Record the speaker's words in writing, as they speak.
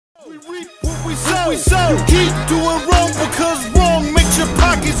We reap what we sow. You keep doing wrong because wrong makes your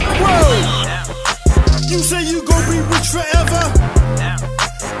pockets grow. You say you gon' be rich forever,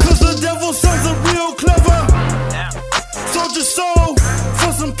 cause the devil sounds a real clever. Sold your soul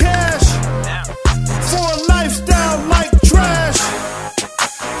for some cash, for a lifestyle like trash.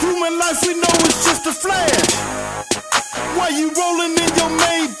 Human life we know is just a flash. Why you rolling in your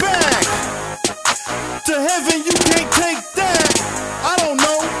Maybach? To heaven you can't take that. I don't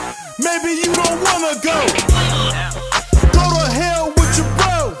know, maybe you don't wanna go. Go to hell with your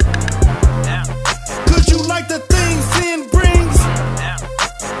bro, cause you like the things sin brings.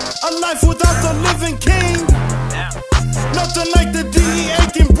 A life without the living king, nothing like the DEA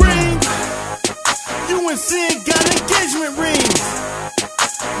can bring. You and sin got engagement rings.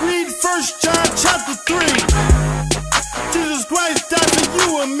 Read 1 John chapter 3.